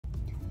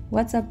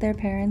What's up there,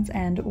 parents,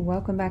 and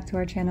welcome back to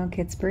our channel,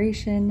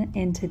 Kidspiration.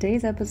 In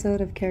today's episode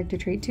of Character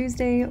Trait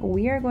Tuesday,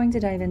 we are going to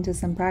dive into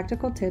some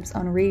practical tips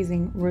on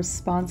raising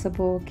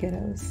responsible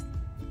kiddos.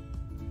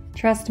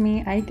 Trust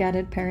me, I get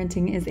it,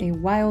 parenting is a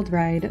wild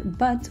ride,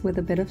 but with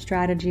a bit of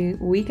strategy,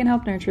 we can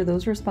help nurture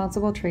those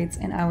responsible traits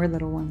in our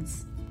little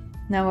ones.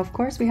 Now, of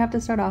course, we have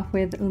to start off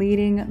with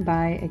leading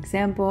by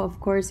example. Of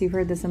course, you've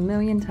heard this a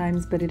million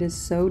times, but it is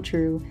so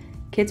true.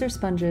 Kids are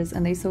sponges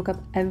and they soak up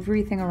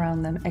everything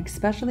around them,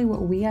 especially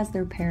what we as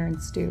their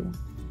parents do.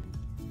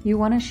 You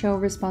want to show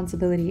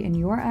responsibility in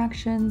your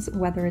actions,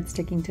 whether it's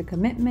sticking to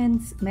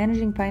commitments,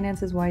 managing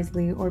finances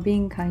wisely, or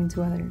being kind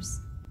to others.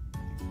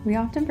 We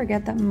often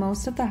forget that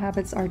most of the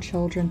habits our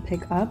children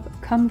pick up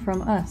come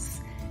from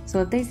us.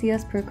 So if they see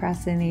us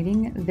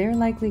procrastinating, they're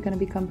likely going to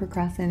become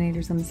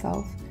procrastinators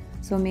themselves.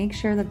 So make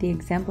sure that the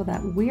example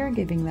that we are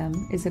giving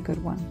them is a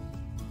good one.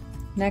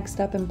 Next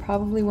up, and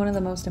probably one of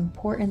the most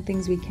important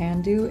things we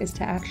can do, is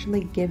to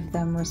actually give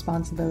them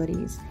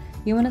responsibilities.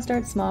 You want to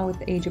start small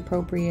with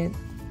age-appropriate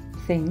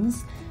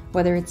things,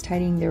 whether it's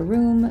tidying their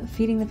room,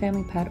 feeding the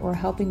family pet, or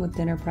helping with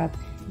dinner prep.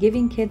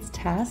 Giving kids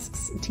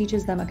tasks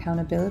teaches them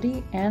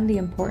accountability and the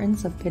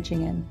importance of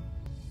pitching in.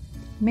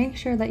 Make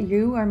sure that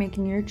you are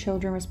making your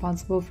children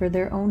responsible for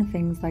their own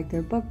things like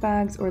their book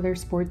bags or their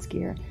sports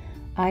gear.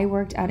 I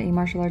worked at a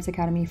martial arts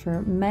academy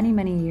for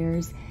many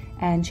years,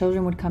 and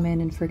children would come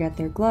in and forget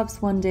their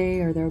gloves one day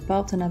or their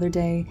belt another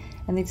day,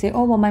 and they'd say,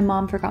 oh, well, my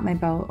mom forgot my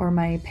belt or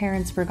my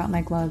parents forgot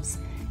my gloves.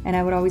 And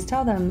I would always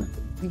tell them,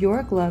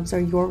 your gloves are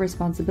your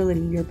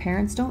responsibility. Your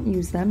parents don't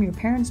use them. Your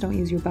parents don't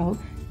use your belt.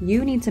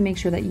 You need to make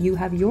sure that you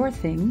have your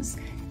things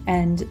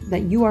and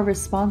that you are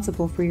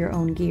responsible for your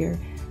own gear.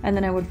 And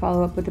then I would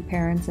follow up with the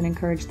parents and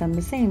encourage them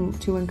the same,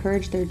 to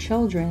encourage their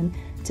children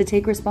to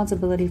take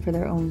responsibility for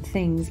their own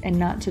things and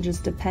not to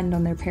just depend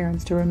on their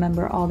parents to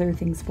remember all their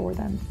things for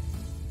them.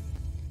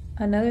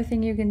 Another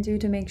thing you can do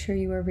to make sure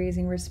you are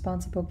raising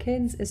responsible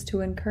kids is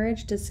to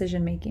encourage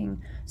decision making.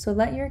 So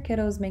let your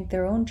kiddos make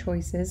their own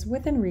choices,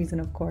 within reason,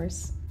 of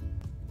course.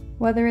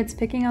 Whether it's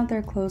picking out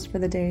their clothes for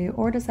the day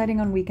or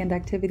deciding on weekend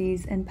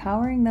activities,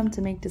 empowering them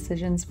to make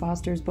decisions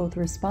fosters both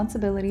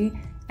responsibility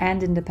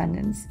and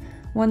independence.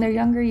 When they're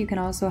younger, you can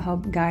also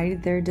help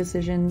guide their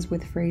decisions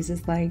with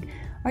phrases like,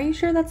 are you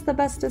sure that's the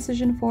best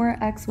decision for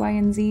X, Y,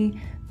 and Z?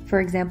 For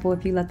example,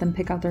 if you let them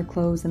pick out their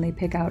clothes and they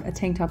pick out a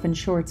tank top and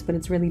shorts, but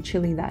it's really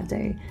chilly that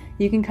day,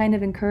 you can kind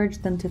of encourage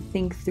them to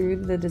think through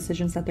the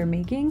decisions that they're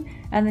making,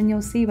 and then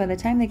you'll see by the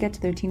time they get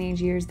to their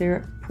teenage years,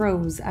 they're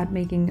pros at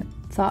making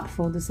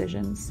thoughtful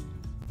decisions.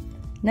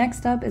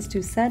 Next up is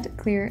to set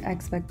clear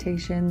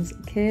expectations.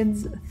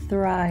 Kids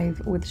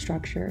thrive with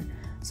structure,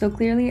 so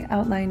clearly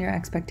outline your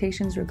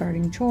expectations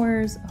regarding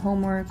chores,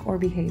 homework, or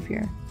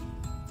behavior.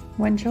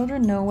 When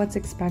children know what's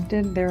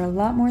expected, they're a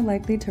lot more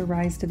likely to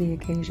rise to the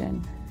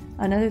occasion.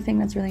 Another thing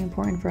that's really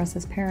important for us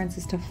as parents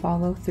is to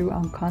follow through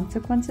on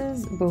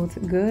consequences,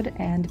 both good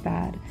and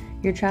bad.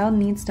 Your child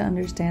needs to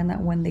understand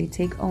that when they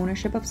take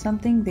ownership of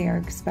something, they are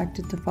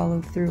expected to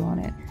follow through on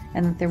it,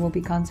 and that there will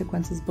be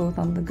consequences both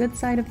on the good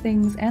side of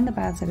things and the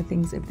bad side of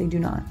things if they do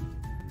not.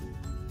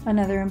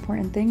 Another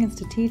important thing is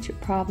to teach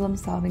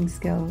problem-solving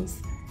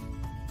skills.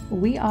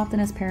 We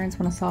often as parents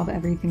want to solve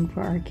everything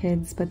for our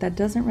kids, but that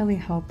doesn't really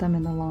help them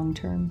in the long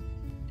term.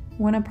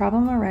 When a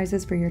problem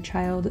arises for your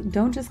child,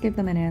 don't just give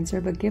them an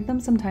answer, but give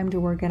them some time to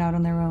work it out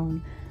on their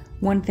own.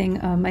 One thing,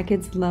 my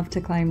kids love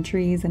to climb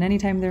trees, and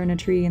anytime they're in a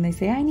tree and they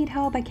say, I need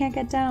help, I can't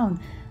get down,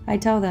 I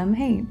tell them,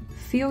 hey,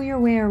 feel your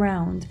way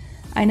around.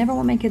 I never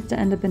want my kids to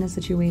end up in a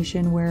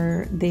situation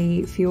where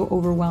they feel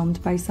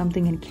overwhelmed by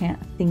something and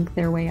can't think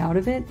their way out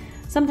of it.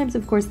 Sometimes,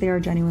 of course, they are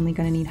genuinely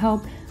going to need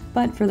help,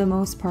 but for the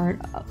most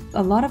part,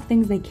 a lot of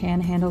things they can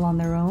handle on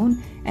their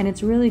own, and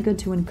it's really good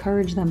to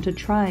encourage them to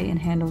try and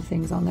handle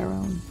things on their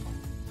own.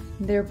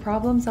 Their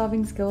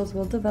problem-solving skills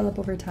will develop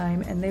over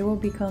time, and they will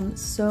become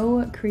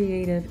so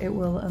creative it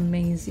will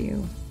amaze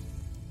you.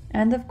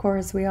 And of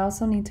course, we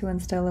also need to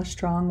instill a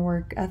strong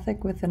work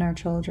ethic within our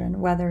children,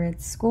 whether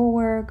it's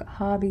schoolwork,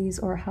 hobbies,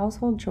 or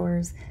household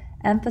chores.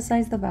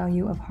 Emphasize the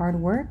value of hard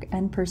work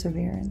and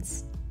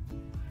perseverance.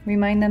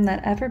 Remind them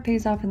that effort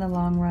pays off in the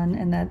long run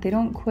and that they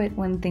don't quit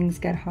when things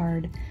get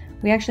hard.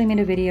 We actually made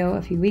a video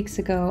a few weeks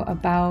ago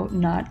about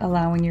not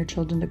allowing your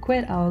children to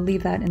quit. I'll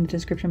leave that in the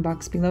description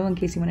box below in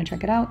case you want to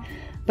check it out.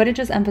 But it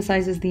just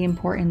emphasizes the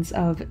importance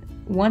of,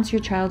 once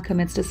your child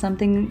commits to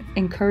something,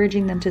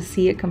 encouraging them to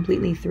see it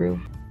completely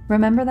through.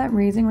 Remember that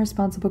raising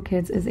responsible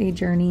kids is a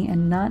journey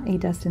and not a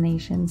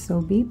destination,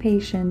 so be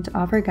patient,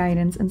 offer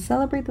guidance, and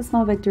celebrate the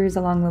small victories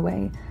along the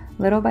way.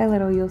 Little by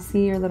little, you'll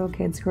see your little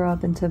kids grow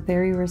up into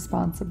very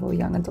responsible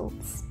young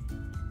adults.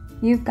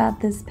 You've got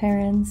this,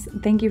 parents.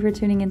 Thank you for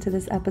tuning into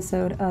this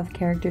episode of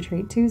Character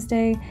Trait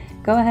Tuesday.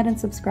 Go ahead and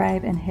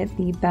subscribe and hit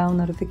the bell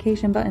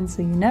notification button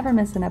so you never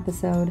miss an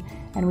episode,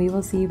 and we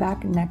will see you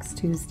back next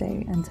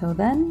Tuesday. Until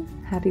then,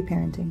 happy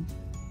parenting.